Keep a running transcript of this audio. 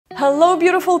Hello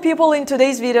beautiful people, in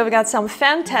today's video we got some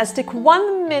fantastic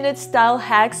 1-minute style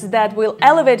hacks that will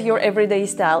elevate your everyday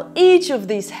style. Each of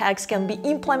these hacks can be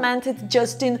implemented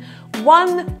just in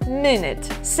 1 minute,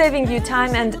 saving you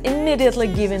time and immediately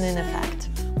giving an effect.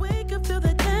 Wake up, feel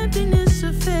the emptiness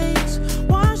of face.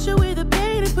 Wash away the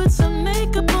pain and put some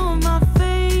makeup on my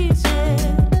face,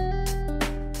 yeah.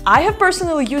 I have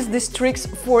personally used these tricks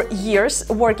for years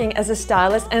working as a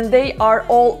stylist, and they are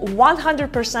all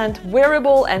 100%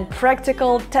 wearable and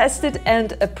practical, tested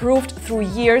and approved through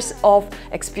years of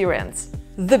experience.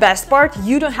 The best part,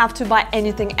 you don't have to buy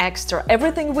anything extra.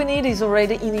 Everything we need is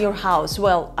already in your house.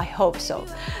 Well, I hope so.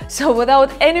 So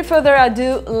without any further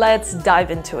ado, let's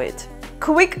dive into it.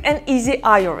 Quick and easy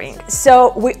ironing.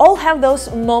 So we all have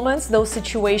those moments, those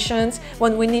situations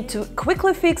when we need to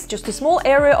quickly fix just a small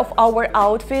area of our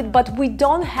outfit, but we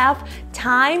don't have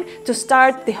time to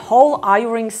start the whole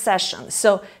ironing session.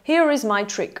 So here is my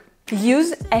trick.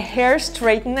 Use a hair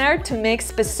straightener to make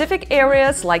specific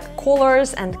areas like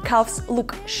collars and cuffs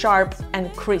look sharp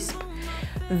and crisp.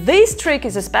 This trick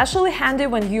is especially handy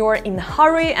when you are in a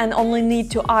hurry and only need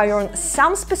to iron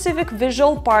some specific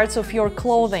visual parts of your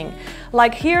clothing.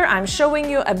 Like here I'm showing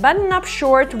you a button-up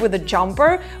short with a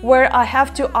jumper where I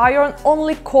have to iron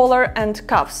only collar and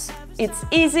cuffs. It's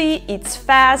easy, it's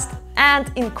fast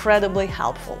and incredibly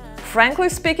helpful. Frankly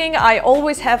speaking, I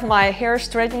always have my hair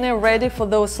straightener ready for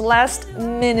those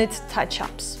last-minute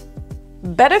touch-ups.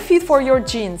 Better fit for your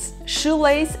jeans,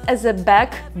 shoelace as a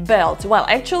back belt. Well,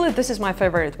 actually, this is my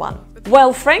favorite one.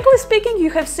 Well, frankly speaking,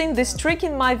 you have seen this trick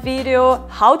in my video,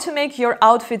 how to make your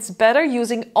outfits better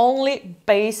using only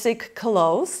basic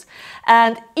clothes.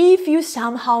 And if you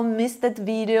somehow missed that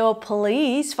video,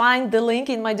 please find the link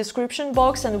in my description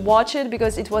box and watch it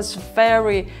because it was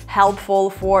very helpful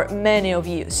for many of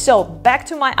you. So back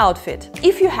to my outfit.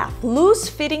 If you have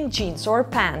loose-fitting jeans or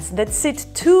pants that sit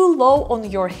too low on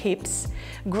your hips,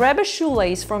 grab a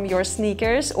shoelace from your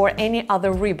sneakers or any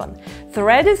other ribbon,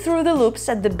 thread it through the loops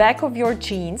at the back of your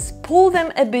jeans, pull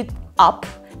them a bit up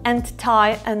and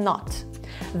tie a knot.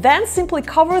 Then simply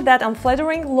cover that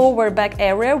unflattering lower back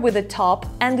area with a top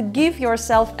and give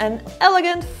yourself an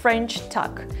elegant French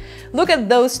tuck. Look at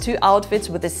those two outfits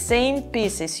with the same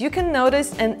pieces. You can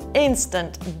notice an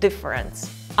instant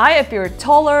difference. I appear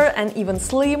taller and even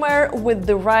slimmer with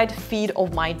the right fit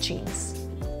of my jeans.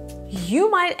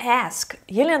 You might ask,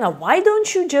 Yelena, why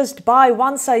don't you just buy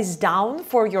one size down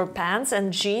for your pants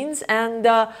and jeans? And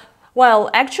well,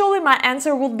 actually my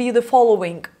answer would be the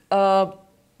following.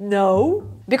 No.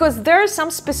 Because there are some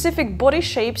specific body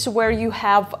shapes where you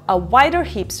have wider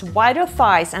hips, wider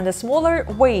thighs and a smaller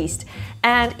waist.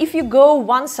 And if you go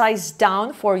one size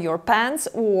down for your pants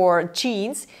or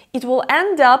jeans, it will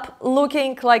end up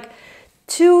looking like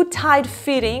too tight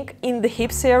fitting in the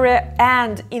hips area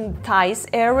and in the thighs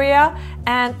area,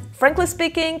 and frankly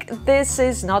speaking, this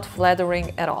is not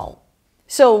flattering at all.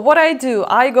 So what I do,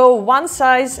 I go one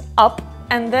size up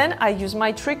and then I use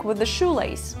my trick with the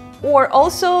shoelace. Or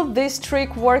also this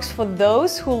trick works for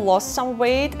those who lost some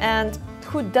weight and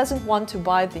who doesn't want to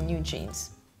buy the new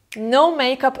jeans. No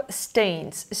makeup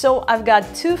stains. So I've got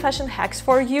 2 fashion hacks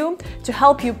for you to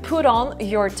help you put on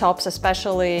your tops,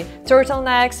 especially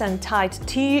turtlenecks and tight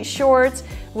t-shirts,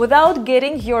 without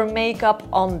getting your makeup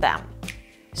on them.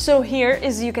 So here,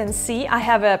 as you can see, I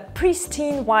have a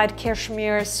pristine white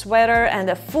cashmere sweater and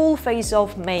a full face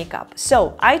of makeup.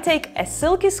 So I take a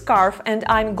silky scarf and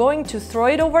I'm going to throw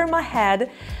it over my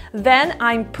head. Then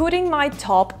I'm putting my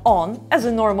top on, as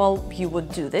a normal you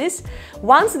would do this.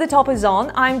 Once the top is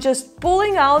on, I'm just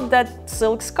pulling out that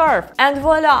silk scarf. And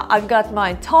voila, I've got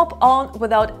my top on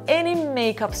without any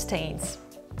makeup stains.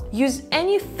 Use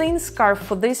any thin scarf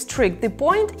for this trick. The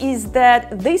point is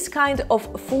that this kind of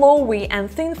flowy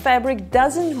and thin fabric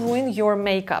doesn't ruin your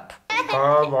makeup. My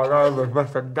name is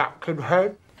Mr.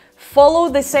 Duckenhead. Follow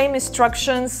the same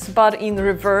instructions but in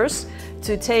reverse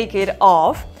to take it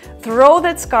off. Throw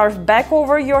that scarf back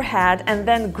over your head and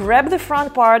then grab the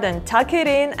front part and tuck it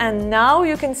in, and now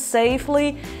you can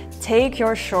safely take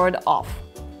your shirt off.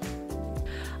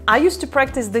 I used to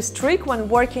practice this trick when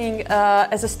working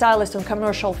as a stylist on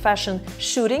commercial fashion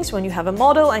shootings, when you have a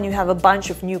model and you have a bunch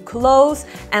of new clothes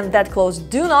and that clothes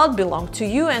do not belong to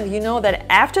you, and you know that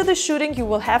after the shooting you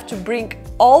will have to bring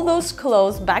all those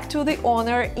clothes back to the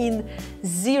owner in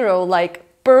zero, like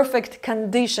perfect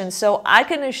condition. So I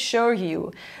can assure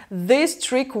you this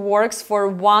trick works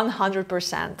for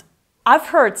 100%. I've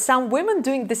heard some women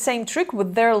doing the same trick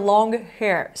with their long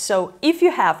hair. So if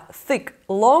you have thick,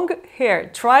 long hair,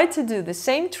 try to do the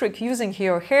same trick using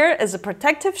your hair as a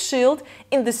protective shield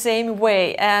in the same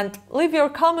way. And leave your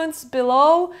comments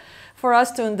below for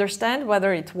us to understand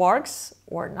whether it works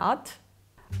or not.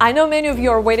 I know many of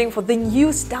you are waiting for the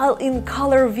new style in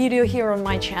color video here on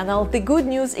my channel. The good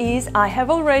news is I have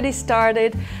already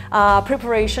started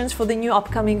preparations for the new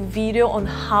upcoming video on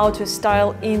how to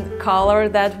style in color.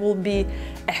 That will be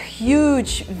a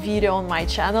huge video on my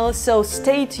channel, so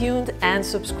stay tuned and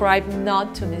subscribe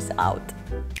not to miss out.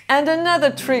 And another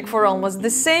trick for almost the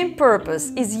same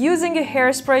purpose is using a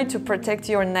hairspray to protect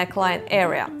your neckline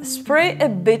area. Spray a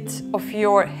bit of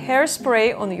your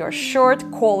hairspray on your short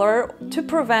collar to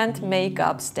prevent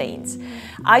makeup stains.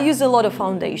 I use a lot of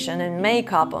foundation and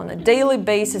makeup on a daily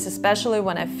basis, especially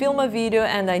when I film a video,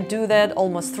 and I do that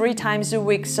almost 3 times a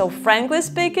week. So frankly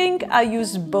speaking, I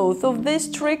use both of these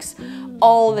tricks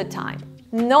all the time.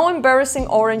 No embarrassing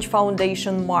orange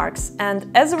foundation marks, and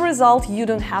as a result you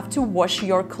don't have to wash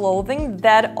your clothing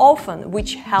that often,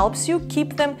 which helps you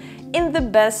keep them in the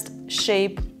best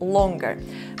shape longer.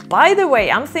 By the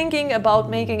way, I'm thinking about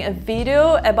making a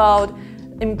video about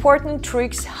important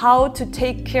tricks how to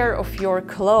take care of your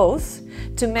clothes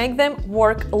to make them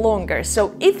work longer.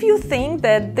 So if you think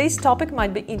that this topic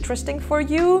might be interesting for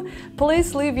you,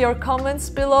 please leave your comments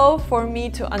below for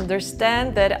me to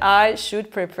understand that I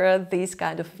should prepare this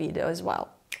kind of video as well.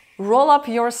 Roll up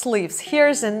your sleeves.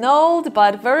 Here's an old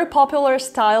but very popular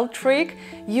style trick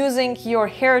using your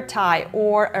hair tie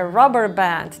or a rubber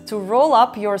band to roll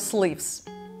up your sleeves.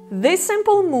 This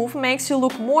simple move makes you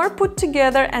look more put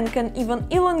together and can even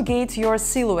elongate your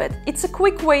silhouette. It's a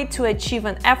quick way to achieve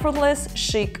an effortless,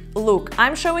 chic look.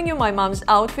 I'm showing you my mom's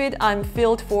outfit. I'm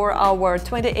filled for our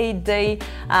 28-day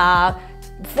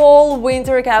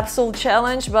fall-winter capsule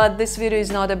challenge, but this video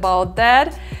is not about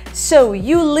that. So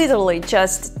you literally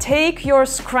just take your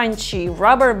scrunchy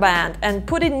rubber band and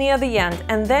put it near the end,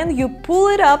 and then you pull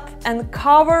it up and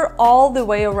cover all the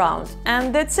way around.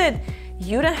 And that's it.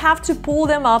 You don't have to pull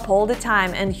them up all the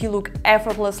time and you look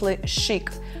effortlessly chic.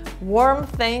 Warm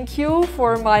thank you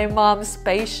for my mom's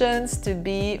patience to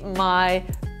be my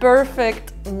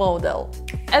perfect model.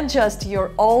 Adjust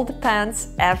your old pants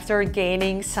after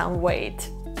gaining some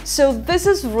weight. So this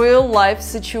is real life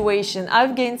situation.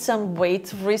 I've gained some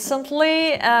weight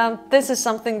recently. This is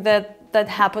something that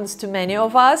happens to many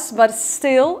of us, but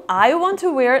still I want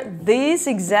to wear these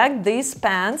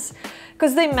pants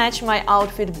because they match my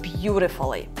outfit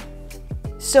beautifully.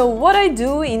 So what I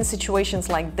do in situations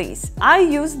like this, I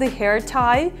use the hair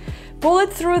tie, pull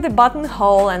it through the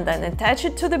buttonhole and then attach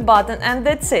it to the button, and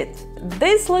that's it.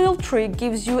 This little trick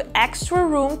gives you extra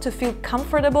room to feel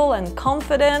comfortable and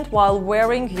confident while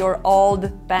wearing your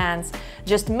old pants.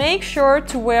 Just make sure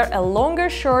to wear a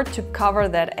longer shirt to cover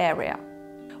that area.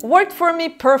 Worked for me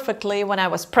perfectly when I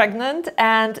was pregnant,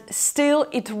 and still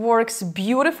it works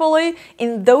beautifully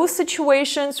in those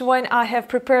situations when I have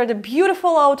prepared a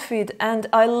beautiful outfit and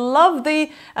I love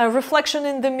the reflection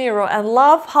in the mirror and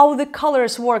love how the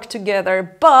colors work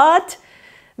together, but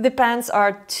the pants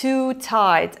are too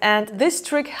tight, and this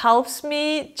trick helps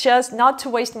me just not to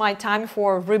waste my time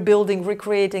for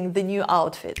recreating the new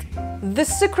outfit. The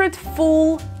secret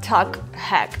full tuck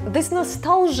hack. This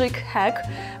nostalgic hack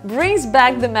brings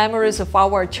back the memories of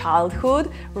our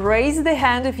childhood. Raise the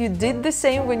hand if you did the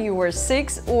same when you were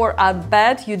 6, or I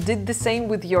bet you did the same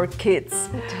with your kids.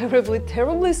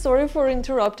 Terribly sorry for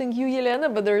interrupting you,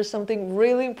 Yelena, but there is something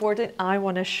really important I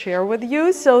want to share with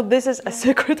you. So this is a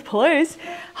secret place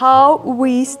how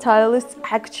we stylists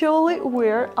actually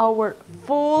wear our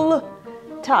full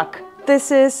tuck. This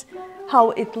is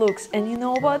how it looks, and you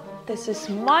know what? This is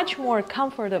much more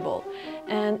comfortable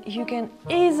and you can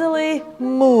easily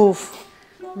move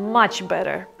much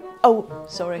better. Oh,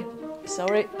 sorry,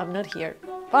 I'm not here.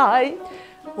 Bye.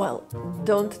 Well,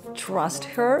 don't trust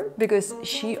her because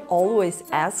she always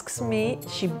asks me,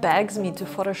 she begs me to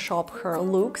Photoshop her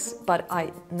looks, but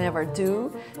I never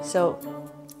do, so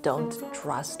don't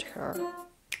trust her.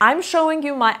 I'm showing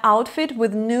you my outfit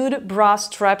with nude bra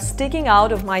strap sticking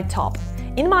out of my top.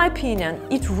 In my opinion,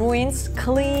 it ruins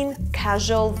clean,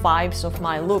 casual vibes of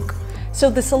my look. So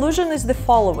the solution is the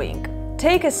following.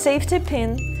 Take a safety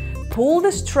pin, pull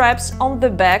the straps on the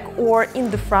back or in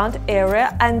the front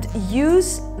area and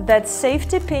use that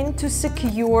safety pin to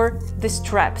secure the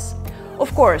straps.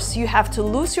 Of course, you have to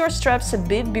loosen your straps a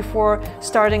bit before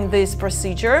starting this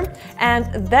procedure, and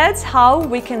that's how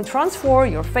we can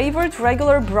transform your favorite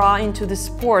regular bra into the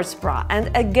sports bra. And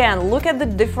again, look at the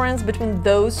difference between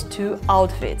those two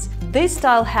outfits. This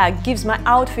style hack gives my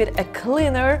outfit a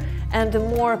cleaner and a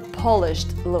more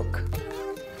polished look.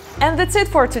 And that's it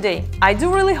for today. I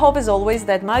do really hope, as always,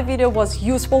 that my video was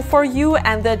useful for you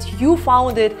and that you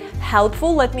found it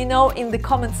helpful. Let me know in the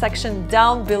comment section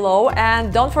down below,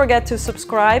 and don't forget to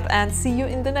subscribe, and see you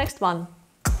in the next one.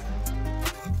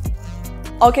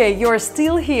 Okay, you're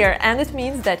still here and it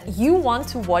means that you want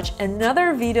to watch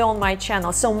another video on my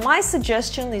channel. So my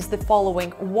suggestion is the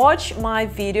following. Watch my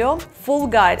video, full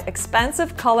guide,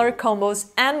 expensive color combos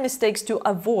and mistakes to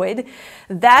avoid.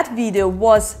 That video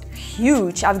was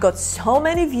huge. I've got so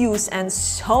many views and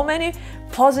so many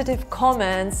positive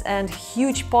comments and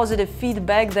huge positive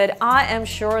feedback that I am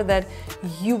sure that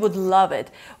you would love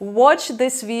it. Watch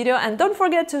this video and don't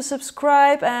forget to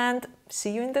subscribe and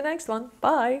see you in the next one.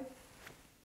 Bye!